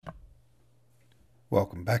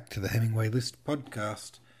Welcome back to the Hemingway List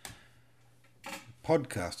podcast.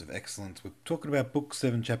 Podcast of excellence. We're talking about Book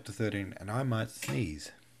 7, Chapter 13, and I might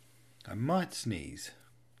sneeze. I might sneeze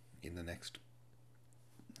in the next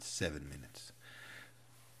 7 minutes.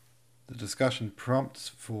 The discussion prompts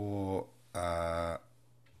for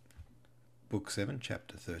Book 7,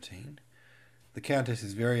 Chapter 13. The Countess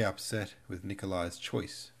is very upset with Nikolai's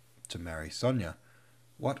choice to marry Sonia.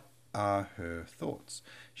 What are her thoughts?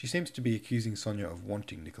 She seems to be accusing Sonia of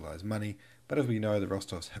wanting Nikolai's money, but as we know, the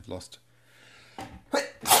Rostovs have lost...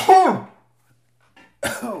 Oh,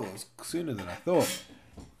 it was sooner than I thought.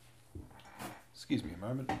 Excuse me a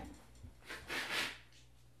moment.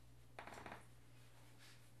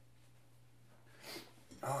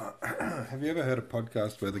 Have you ever heard a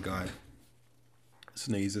podcast where the guy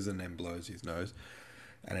sneezes and then blows his nose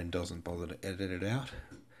and then doesn't bother to edit it out?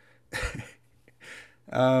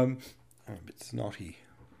 I'm a bit snotty.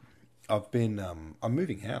 I'm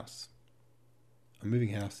moving house. I'm moving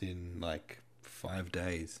house in like 5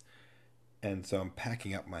 days. And so I'm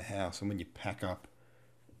packing up my house. And when you pack up,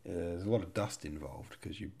 there's a lot of dust involved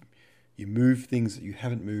because you move things that you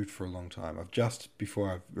haven't moved for a long time. I've just,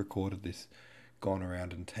 before I've recorded this, gone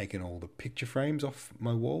around and taken all the picture frames off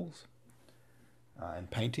my walls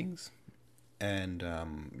and paintings. And a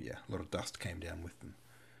lot of dust came down with them.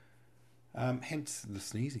 Hence the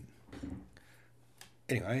sneezing.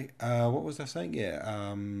 Anyway, what was I saying?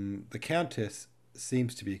 The Countess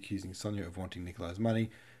seems to be accusing Sonia of wanting Nikolai's money.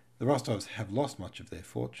 The Rostovs have lost much of their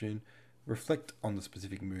fortune. Reflect on the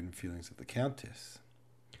specific mood and feelings of the Countess.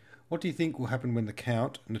 What do you think will happen when the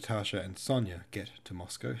Count, Natasha and Sonia get to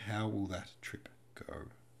Moscow? How will that trip go?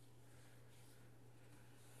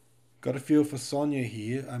 Got a feel for Sonia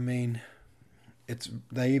here. I mean...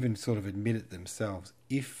 they even sort of admit it themselves.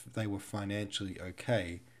 If they were financially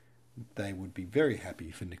okay, they would be very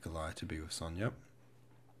happy for Nikolai to be with Sonia.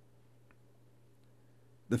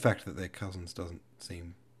 The fact that they're cousins doesn't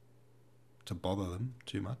seem to bother them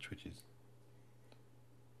too much, which is...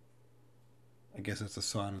 I guess that's a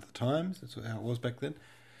sign of the times. That's how it was back then.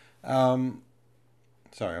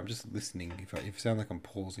 Sorry, I'm just listening. If it sounds like I'm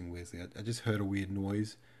pausing weirdly, I just heard a weird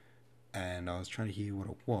noise. And I was trying to hear what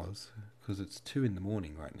it was, because it's 2 a.m.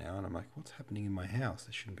 right now, and I'm like, what's happening in my house?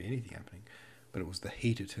 There shouldn't be anything happening. But it was the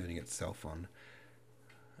heater turning itself on.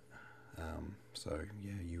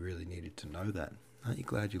 You really needed to know that. Aren't you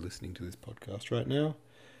glad you're listening to this podcast right now?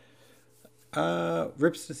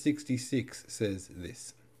 Ripster66 says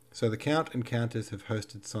this. So the Count and Countess have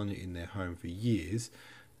hosted Sonia in their home for years.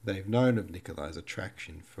 They've known of Nikolai's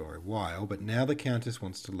attraction for a while, but now the Countess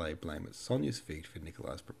wants to lay blame at Sonia's feet for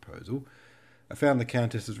Nikolai's proposal. I found the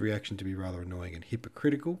Countess's reaction to be rather annoying and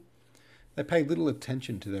hypocritical. They pay little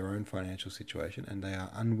attention to their own financial situation, and they are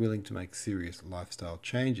unwilling to make serious lifestyle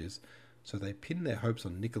changes, so they pin their hopes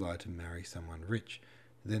on Nikolai to marry someone rich.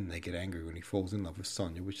 Then they get angry when he falls in love with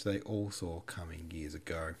Sonia, which they all saw coming years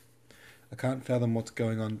ago. I can't fathom what's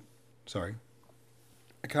going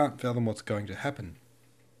to happen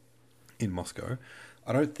in Moscow.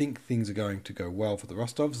 I don't think things are going to go well for the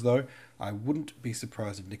Rostovs, though. I wouldn't be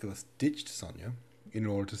surprised if Nicholas ditched Sonia in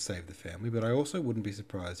order to save the family, but I also wouldn't be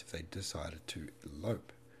surprised if they decided to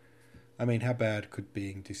elope. I mean, how bad could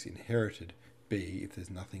being disinherited be if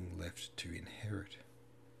there's nothing left to inherit?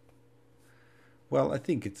 Well, I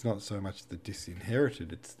think it's not so much the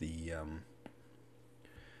disinherited, it's the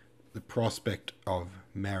prospect of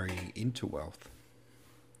marrying into wealth,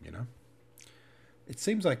 you know? It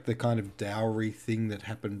seems like the kind of dowry thing that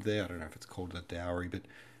happened there, I don't know if it's called a dowry, but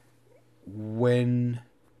when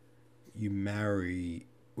you marry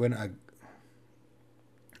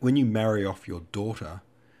off your daughter,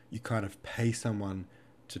 you kind of pay someone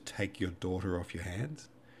to take your daughter off your hands.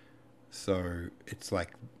 So it's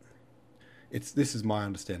like, this is my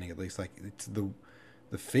understanding at least, like it's the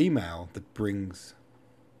female that brings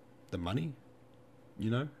the money, you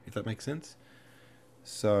know, if that makes sense.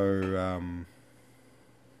 So,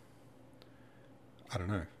 I don't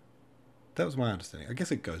know. That was my understanding. I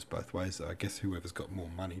guess it goes both ways, though. I guess whoever's got more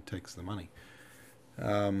money takes the money,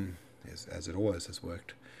 as it always has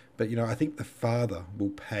worked. But, you know, I think the father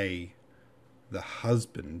will pay the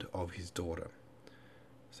husband of his daughter.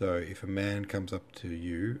 So if a man comes up to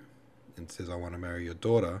you and says, I want to marry your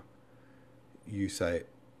daughter, you say,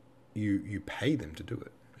 you pay them to do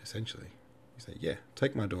it, essentially. You say, yeah,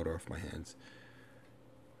 take my daughter off my hands.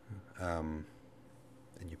 And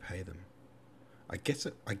you pay them. I guess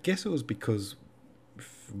it was because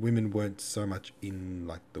women weren't so much in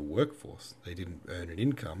like the workforce. They didn't earn an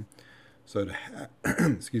income. So to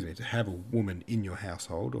to have a woman in your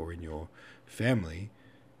household or in your family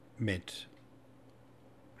meant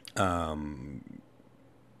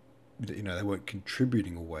you know, they weren't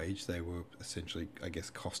contributing a wage. They were essentially, I guess,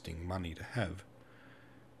 costing money to have.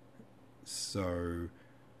 So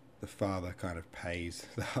the father kind of pays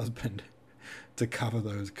the husband to cover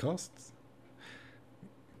those costs.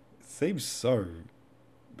 It seems so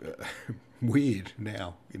weird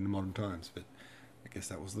now in the modern times, but I guess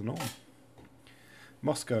that was the norm.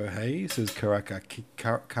 Moscow, hey, says Kara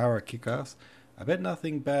Kickass. I bet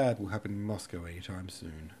nothing bad will happen in Moscow anytime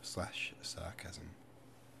soon. / sarcasm.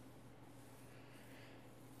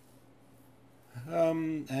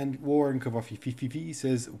 And Warren Kovafi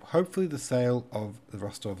says, hopefully the sale of the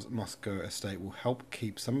Rostov's Moscow estate will help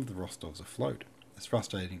keep some of the Rostovs afloat. As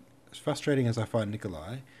frustrating as I find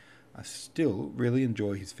Nikolai, I still really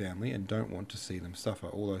enjoy his family and don't want to see them suffer,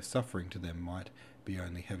 although suffering to them might be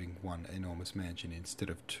only having one enormous mansion instead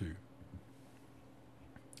of two.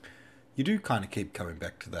 You do kind of keep coming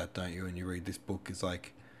back to that, don't you, when you read this book? It's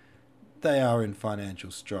like, they are in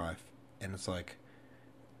financial strife, and it's like,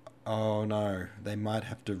 oh no, they might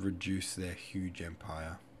have to reduce their huge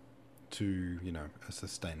empire to, you know, a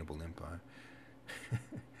sustainable empire.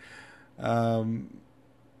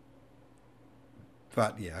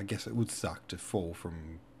 But yeah, I guess it would suck to fall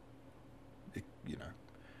from, you know,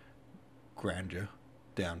 grandeur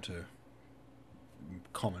down to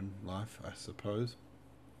common life, I suppose.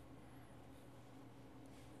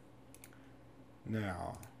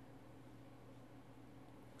 Now,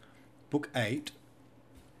 Book 8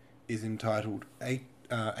 is entitled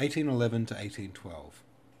 1811 to 1812.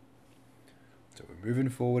 So we're moving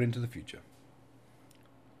forward into the future.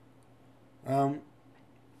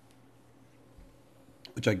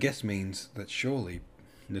 Which I guess means that surely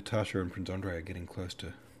Natasha and Prince Andrei are getting close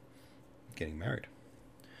to getting married.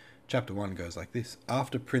 Chapter 1 goes like this.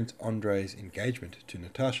 After Prince Andrei's engagement to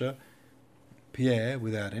Natasha, Pierre,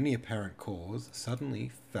 without any apparent cause,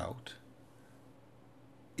 suddenly felt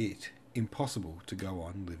it impossible to go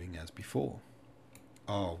on living as before.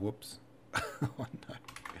 Oh, whoops. Oh, no.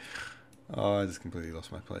 Oh, I just completely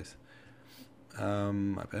lost my place.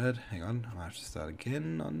 My bad. Hang on. I might have to start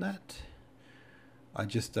again on that. I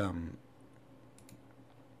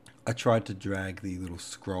tried to drag the little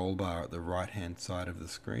scroll bar at the right-hand side of the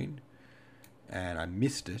screen, and I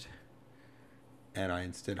missed it, and I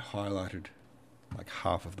instead highlighted like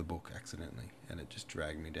half of the book accidentally, and it just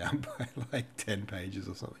dragged me down by like 10 pages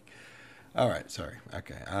or something. Alright, sorry.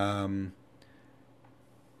 Okay.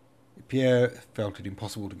 Pierre felt it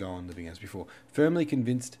impossible to go on living as before. Firmly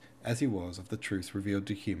convinced as he was of the truth revealed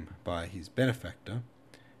to him by his benefactor,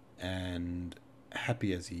 and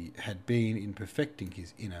happy as he had been in perfecting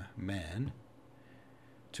his inner man,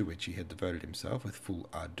 to which he had devoted himself with full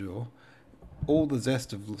ardour, all the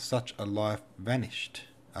zest of such a life vanished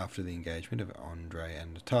after the engagement of Andrei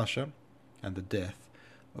and Natasha, and the death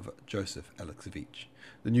of Joseph Alexeyevich,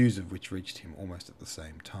 the news of which reached him almost at the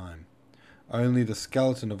same time. Only the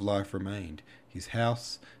skeleton of life remained, his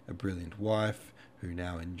house, a brilliant wife, who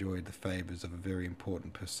now enjoyed the favours of a very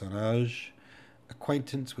important personage,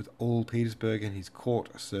 acquaintance with all Petersburg and his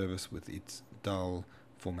court service with its dull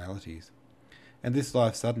formalities. And this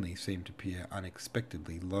life suddenly seemed to Pierre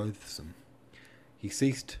unexpectedly loathsome. He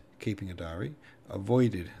ceased keeping a diary,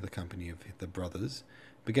 avoided the company of the brothers,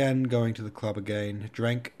 began going to the club again,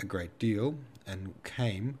 drank a great deal, and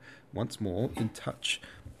came once more in touch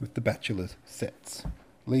with the bachelor's sets,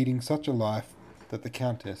 leading such a life that the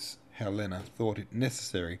Countess Helena thought it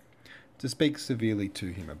necessary to speak severely to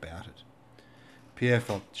him about it. Pierre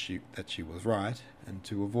felt that she was right, and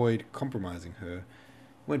to avoid compromising her,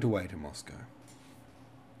 went away to Moscow.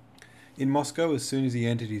 In Moscow, as soon as he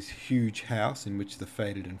entered his huge house in which the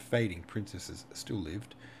faded and fading princesses still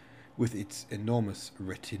lived, with its enormous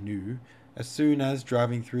retinue, as soon as,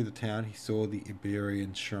 driving through the town, he saw the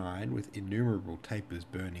Iberian shrine with innumerable tapers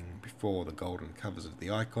burning before the golden covers of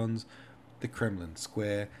the icons, the Kremlin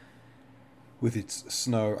square, with its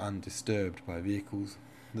snow undisturbed by vehicles,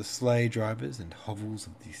 the sleigh drivers and hovels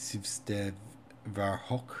of the Sivstev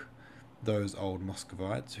Varhok, those old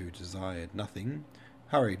Muscovites who desired nothing,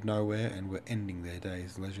 hurried nowhere, and were ending their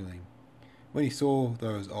days leisurely. When he saw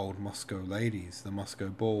those old Moscow ladies, the Moscow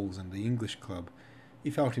balls, and the English club, he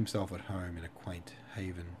felt himself at home in a quiet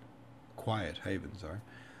haven.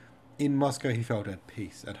 In Moscow he felt at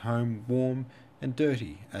peace, at home, warm and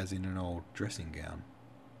dirty as in an old dressing gown.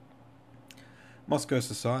 Moscow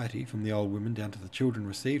society, from the old women down to the children,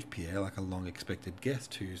 received Pierre like a long-expected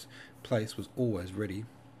guest whose place was always ready,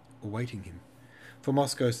 awaiting him. For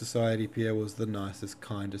Moscow society, Pierre was the nicest,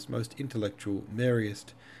 kindest, most intellectual,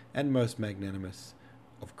 merriest, and most magnanimous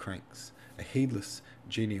of cranks, a heedless,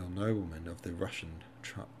 genial nobleman of the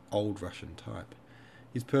old Russian type.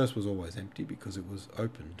 His purse was always empty because it was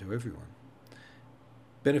open to everyone.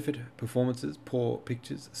 Benefit performances, poor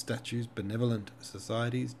pictures, statues, benevolent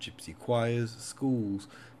societies, gypsy choirs, schools,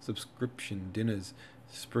 subscription dinners,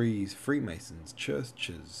 sprees, Freemasons,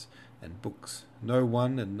 churches, and books. No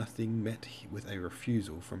one and nothing met with a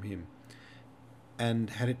refusal from him.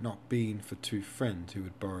 And had it not been for two friends who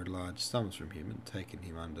had borrowed large sums from him and taken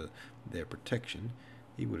him under their protection,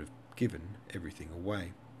 he would have given everything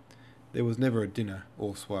away. There was never a dinner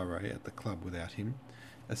or soiree at the club without him.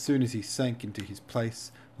 As soon as he sank into his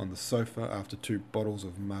place on the sofa after 2 bottles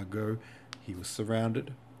of Margaux, he was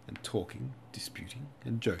surrounded, and talking, disputing,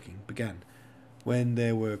 and joking began. When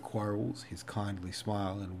there were quarrels, his kindly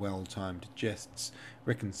smile and well-timed jests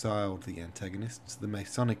reconciled the antagonists. The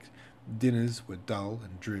Masonic dinners were dull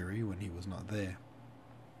and dreary when he was not there.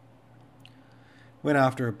 When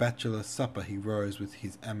after a bachelor supper he rose with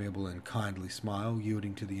his amiable and kindly smile,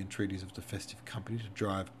 yielding to the entreaties of the festive company to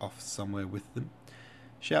drive off somewhere with them,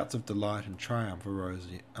 shouts of delight and triumph arose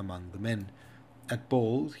among the men. At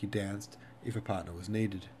balls he danced if a partner was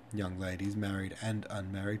needed. Young ladies, married and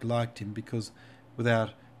unmarried, liked him because,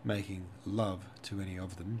 without making love to any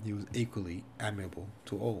of them, he was equally amiable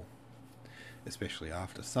to all, especially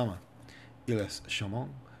after summer. Il est charmant,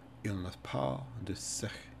 il n'a pas de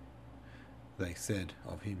sexe, they said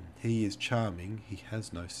of him. He is charming, he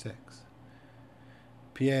has no sex.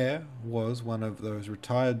 Pierre was one of those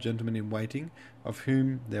retired gentlemen in waiting, of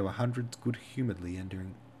whom there were hundreds good-humouredly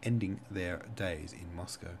ending their days in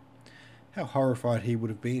Moscow. How horrified he would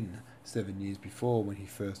have been 7 years before, when he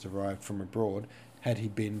first arrived from abroad, had he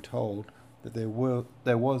been told that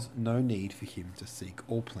there was no need for him to seek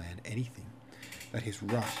or plan anything, that his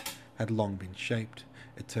rut had long been shaped,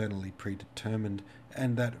 eternally predetermined,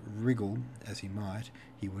 and that, wriggle as he might,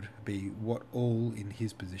 he would be what all in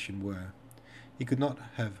his position were. He could not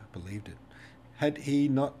have believed it. Had he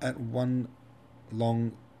not at one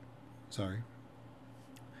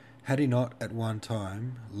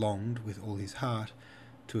time longed with all his heart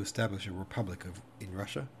to establish a republic in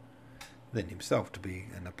Russia, then himself to be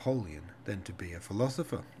a Napoleon, then to be a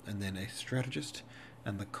philosopher, and then a strategist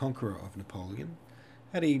and the conqueror of Napoleon?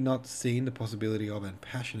 Had he not seen the possibility of and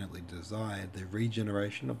passionately desired the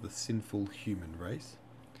regeneration of the sinful human race,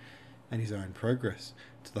 and his own progress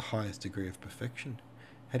to the highest degree of perfection?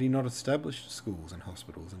 Had he not established schools and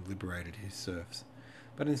hospitals and liberated his serfs?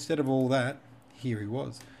 But instead of all that, here he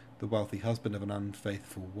was, the wealthy husband of an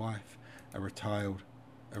unfaithful wife, a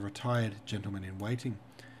retired gentleman in waiting,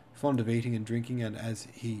 fond of eating and drinking, and, as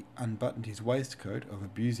he unbuttoned his waistcoat, of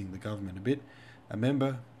abusing the government a bit, a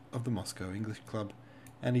member of the Moscow English Club,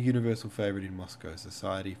 and a universal favourite in Moscow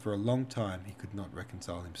society. For a long time he could not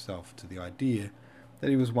reconcile himself to the idea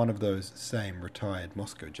that he was one of those same retired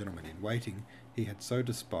Moscow gentlemen in waiting he had so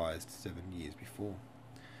despised 7 years before.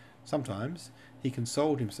 Sometimes he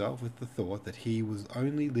consoled himself with the thought that he was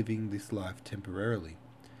only living this life temporarily,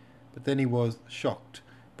 but then he was shocked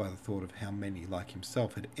by the thought of how many like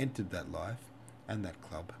himself had entered that life and that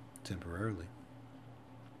club temporarily,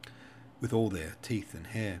 with all their teeth and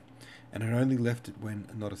hair, and had only left it when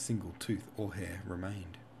not a single tooth or hair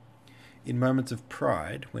remained. In moments of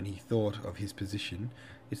pride, when he thought of his position,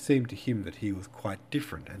 it seemed to him that he was quite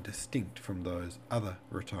different and distinct from those other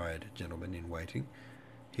retired gentlemen in waiting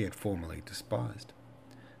he had formerly despised.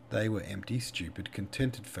 They were empty, stupid,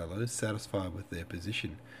 contented fellows, satisfied with their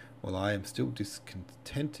position, while I am still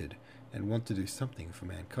discontented and want to do something for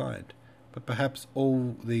mankind. But perhaps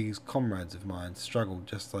all these comrades of mine struggled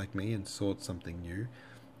just like me and sought something new,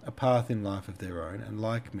 a path in life of their own, and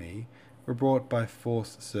like me were brought by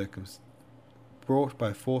force of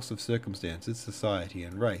circumstances, society,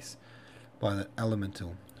 and race, by that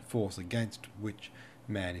elemental force against which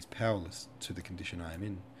man is powerless, to the condition I am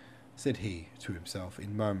in, said he to himself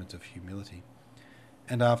in moments of humility.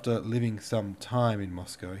 And after living some time in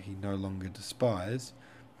Moscow, he no longer despised,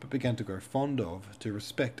 but began to grow fond of, to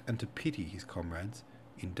respect, and to pity his comrades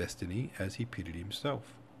in destiny as he pitied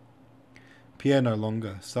himself. Pierre no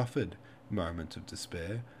longer suffered moments of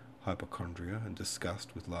despair, hypochondria, and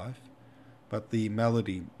disgust with life, but the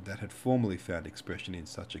malady that had formerly found expression in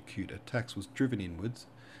such acute attacks was driven inwards,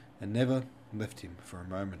 and never left him for a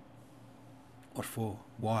moment. What for?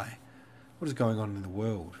 Why? What is going on in the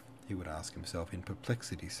world? He would ask himself in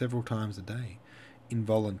perplexity several times a day,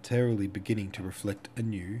 involuntarily beginning to reflect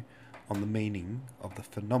anew on the meaning of the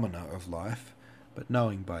phenomena of life, but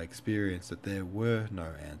knowing by experience that there were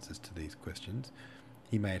no answers to these questions.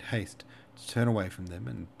 He made haste to turn away from them,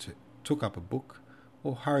 and took up a book,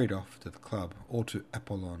 or hurried off to the club, or to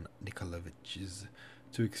Apollon Nikolaevitch's,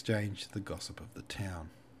 to exchange the gossip of the town.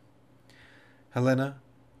 Helena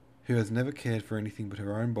who has never cared for anything but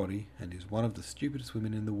her own body and is one of the stupidest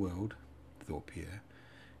women in the world, thought Pierre,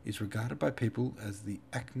 is regarded by people as the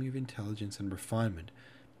acme of intelligence and refinement,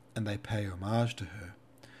 and they pay homage to her.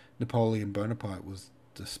 Napoleon Bonaparte was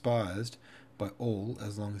despised by all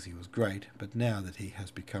as long as he was great, but now that he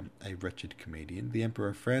has become a wretched comedian, the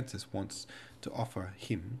Emperor Francis wants to offer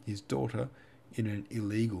him his daughter in an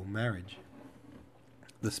illegal marriage.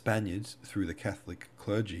 The Spaniards, through the Catholic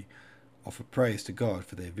clergy, offer praise to God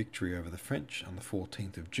for their victory over the French on the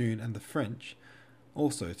 14th of June, and the French,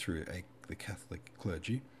 also through the Catholic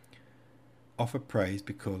clergy, offer praise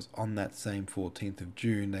because on that same 14th of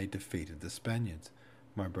June they defeated the Spaniards.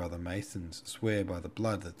 My brother Masons swear by the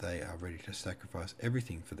blood that they are ready to sacrifice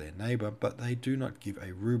everything for their neighbour, but they do not give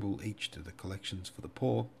a rouble each to the collections for the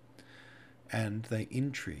poor, and they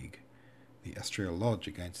intrigue the Astral Lodge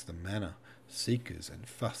against the manor seekers and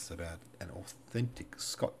fuss about an authentic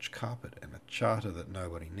Scotch carpet and a charter that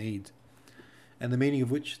nobody needs, and the meaning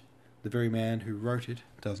of which the very man who wrote it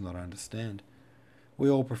does not understand. We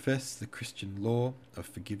all profess the Christian law of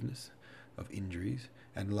forgiveness of injuries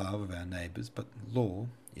and love of our neighbours, but law,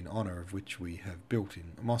 in honour of which we have built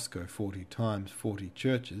in Moscow 40 times 40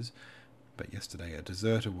 churches, but yesterday a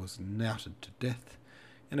deserter was knouted to death,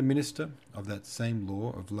 and a minister of that same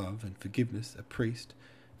law of love and forgiveness, a priest,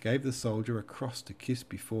 gave the soldier a cross to kiss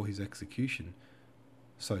before his execution.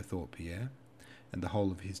 So thought Pierre, and the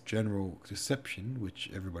whole of his general deception, which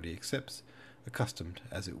everybody accepts, accustomed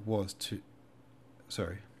as he was to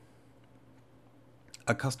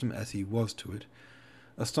it,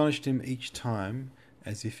 astonished him each time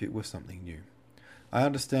as if it were something new. I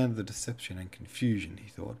understand the deception and confusion, he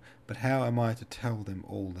thought, but how am I to tell them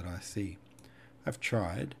all that I see? I've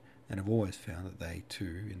tried, and have always found that they,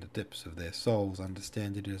 too, in the depths of their souls,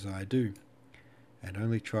 understand it as I do, and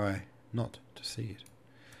only try not to see it.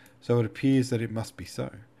 So it appears that it must be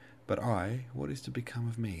so. But I, what is to become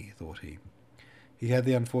of me, thought he. He had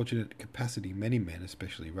the unfortunate capacity many men,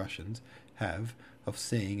 especially Russians, have of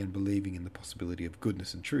seeing and believing in the possibility of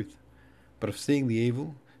goodness and truth, but of seeing the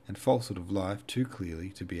evil and falsehood of life too clearly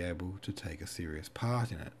to be able to take a serious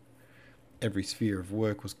part in it. Every sphere of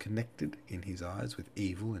work was connected in his eyes with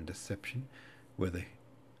evil and deception,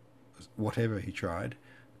 whatever he tried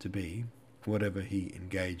to be, whatever he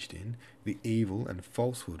engaged in, the evil and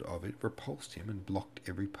falsehood of it repulsed him and blocked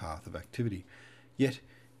every path of activity. Yet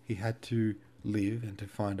he had to live and to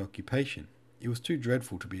find occupation. It was too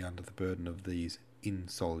dreadful to be under the burden of these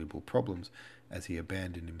insoluble problems, as he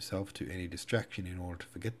abandoned himself to any distraction in order to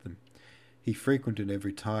forget them. He frequented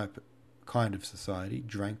every kind of society,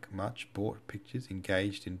 drank much, bought pictures,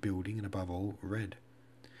 engaged in building, and above all, read.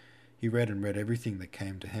 He read and read everything that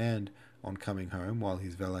came to hand. On coming home, while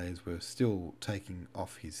his valets were still taking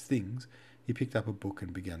off his things, he picked up a book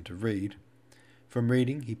and began to read. From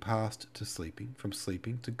reading he passed to sleeping, from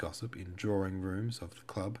sleeping to gossip in drawing-rooms of the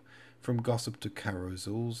club, from gossip to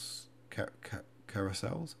carousels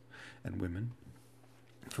and women,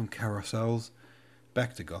 from carousels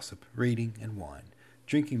back to gossip, reading and wine.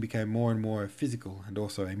 Drinking became more and more a physical and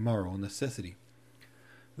also a moral necessity.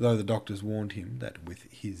 Though the doctors warned him that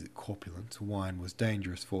with his corpulence wine was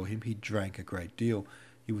dangerous for him, he drank a great deal.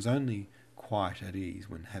 He was only quite at ease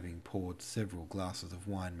when, having poured several glasses of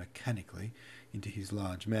wine mechanically into his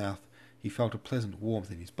large mouth, he felt a pleasant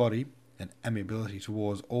warmth in his body, an amiability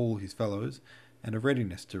towards all his fellows, and a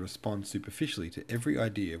readiness to respond superficially to every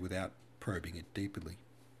idea without probing it deeply.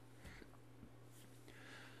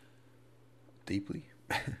 Deeply?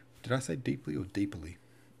 Did I say deeply or deeply?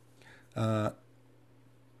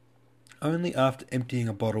 Only after emptying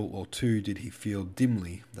a bottle or two did he feel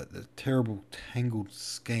dimly that the terrible tangled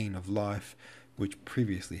skein of life, which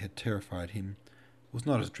previously had terrified him, was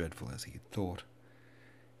not as dreadful as he had thought.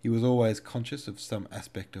 He was always conscious of some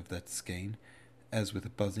aspect of that skein, as with a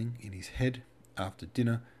buzzing in his head after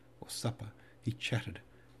dinner or supper he chatted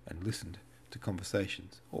and listened to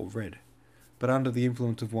conversations or read. But under the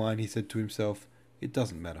influence of wine he said to himself, "It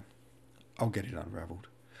doesn't matter. I'll get it unravelled.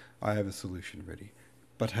 I have a solution ready,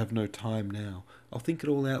 but have no time now. I'll think it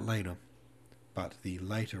all out later." But the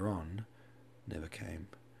later on never came.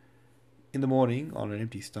 In the morning, on an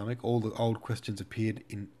empty stomach, all the old questions appeared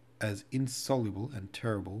as insoluble and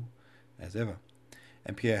terrible as ever,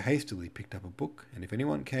 and Pierre hastily picked up a book, and if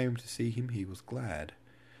anyone came to see him he was glad.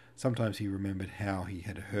 Sometimes he remembered how he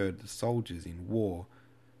had heard the soldiers in war,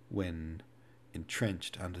 when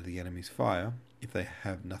entrenched under the enemy's fire, if they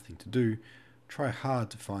have nothing to do, try hard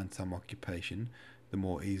to find some occupation, the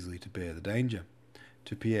more easily to bear the danger.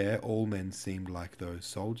 To Pierre all men seemed like those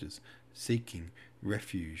soldiers, seeking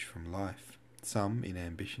refuge from life. Some in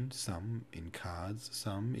ambition, some in cards,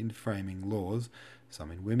 some in framing laws,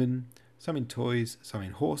 some in women, some in toys, some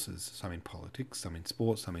in horses, some in politics, some in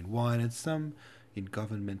sports, some in wine, and some in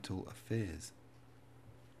governmental affairs.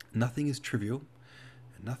 Nothing is trivial,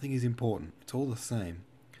 and nothing is important. It's all the same.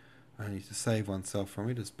 Only to save oneself from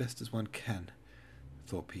it as best as one can,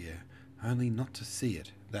 thought Pierre. Only not to see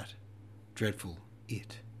it, that dreadful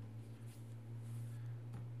it.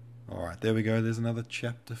 Alright, there we go. There's another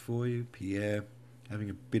chapter for you. Pierre having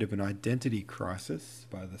a bit of an identity crisis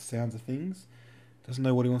by the sounds of things. Doesn't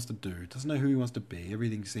know what he wants to do. Doesn't know who he wants to be.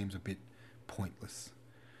 Everything seems a bit pointless.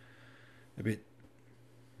 A bit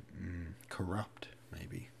corrupt,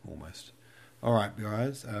 maybe, almost. Alright,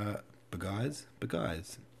 guys.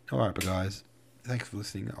 Alright, guys. Thanks for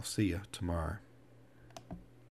listening. I'll see you tomorrow.